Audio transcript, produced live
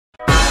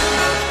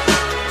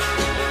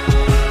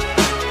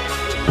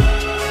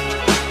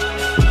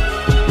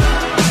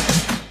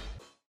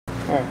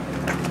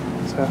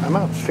So I'm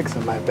out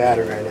fixing my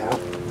battery right now.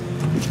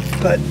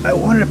 But I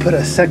wanted to put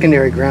a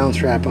secondary ground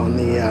strap on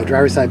the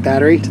driver's side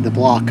battery to the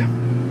block.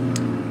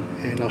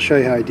 And I'll show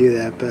you how I do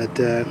that. But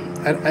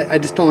I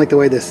just don't like the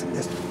way this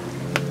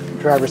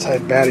driver's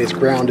side battery is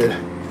grounded.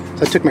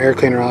 So I took my air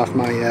cleaner off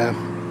my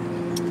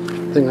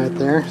thing right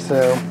there.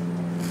 So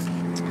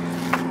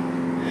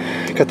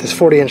I got this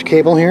 40-inch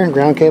cable here,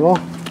 ground cable.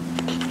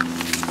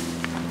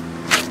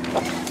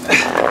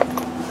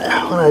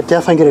 I want to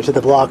definitely get it to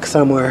the block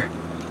somewhere.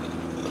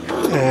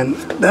 And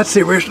that's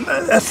the original,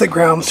 that's the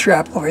ground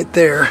strap right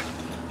there.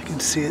 You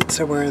can see it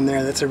somewhere in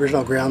there. That's the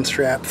original ground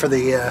strap for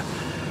the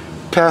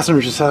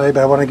passenger side,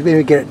 but I want to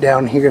maybe get it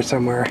down here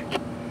somewhere.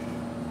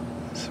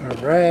 So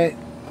right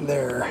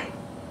there.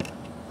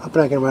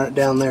 Hoping I can run it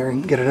down there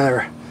and get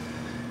another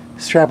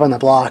strap on the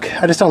block.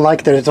 I just don't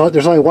like that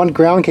there's only one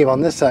ground cable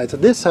on this side. So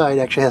this side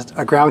actually has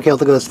a ground cable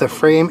that goes to the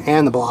frame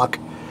and the block.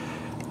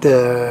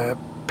 The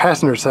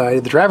passenger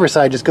side, the driver's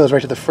side, just goes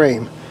right to the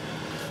frame.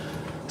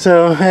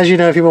 So as you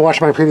know, if you've been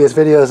watching my previous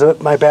videos,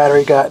 my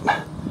battery got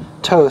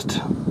toast.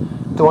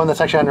 The one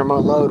that's actually under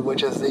remote load,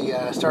 which is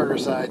the starter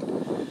side.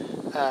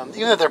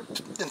 Even though they're,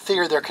 in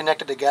theory, they're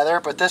connected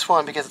together, but this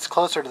one, because it's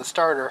closer to the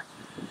starter,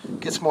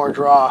 gets more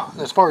draw.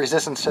 There's more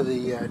resistance to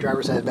the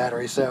driver's side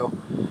battery, so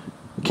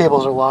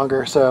cables are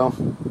longer. So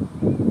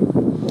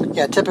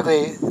yeah,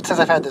 typically, since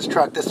I've had this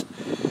truck, this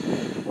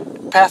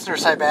passenger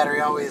side battery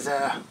always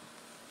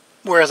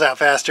wears out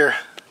faster,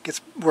 gets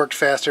worked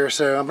faster.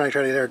 So I'm going to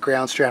try to get a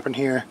ground strap in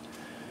here.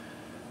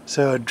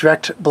 So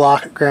direct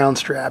block ground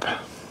strap.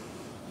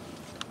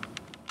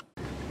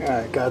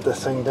 Alright, got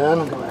this thing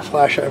done. Got my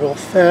flashlight real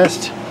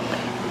fast.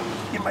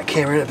 Get my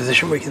camera in a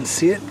position where you can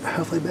see it,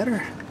 hopefully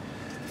better.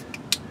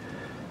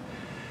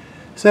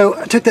 So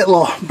I took that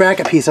little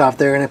bracket piece off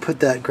there and I put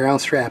that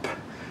ground strap.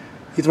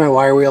 Used my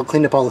wire wheel,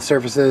 cleaned up all the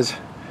surfaces.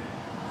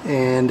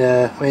 And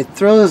I mean, it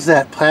throws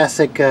that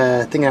plastic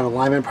thing out of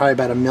alignment probably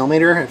about 1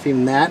 millimeter, if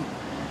even that.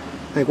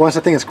 Like once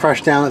the thing is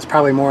crushed down, it's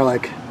probably more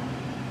like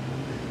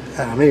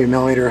maybe 1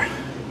 millimeter,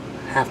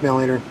 1/2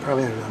 millimeter,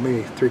 probably, I don't know,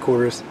 maybe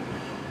 3/4.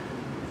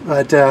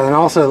 But and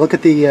also look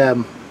at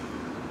the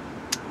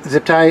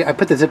zip tie. I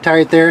put the zip tie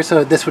right there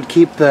so this would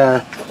keep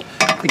in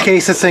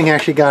case this thing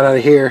actually got out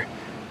of here.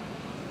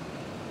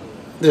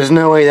 There's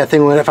no way that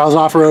thing would, if I was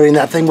off-roading,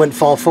 that thing wouldn't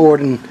fall forward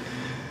and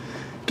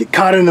get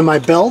caught into my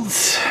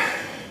belts.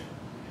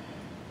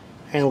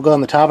 And we'll go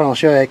on the top and I'll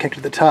show you I kicked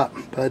to the top.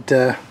 But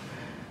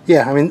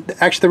yeah, I mean,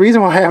 actually the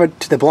reason why I have it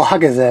to the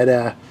block is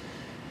that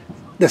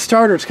the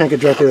starter's kind of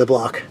get directly to the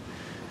block.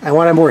 I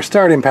wanted more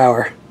starting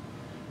power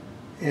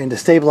and to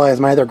stabilize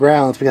my other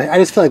grounds, because I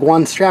just feel like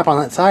one strap on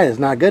that side is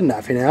not good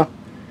enough, you know.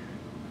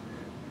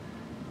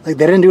 Like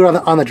they didn't do it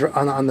on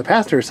the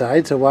passenger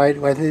side, so why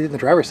did they do it on the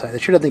driver's side? They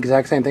should have the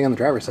exact same thing on the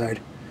driver's side.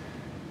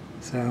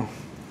 So,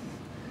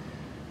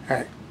 all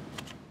right,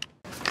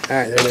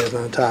 there it is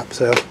on the top.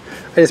 So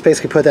I just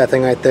basically put that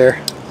thing right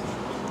there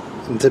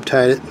and zip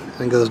tied it,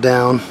 and it goes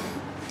down.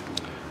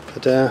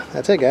 But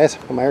that's it, guys.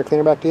 Put my air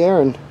cleaner back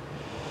there, and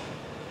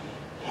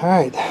all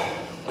right,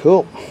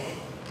 cool.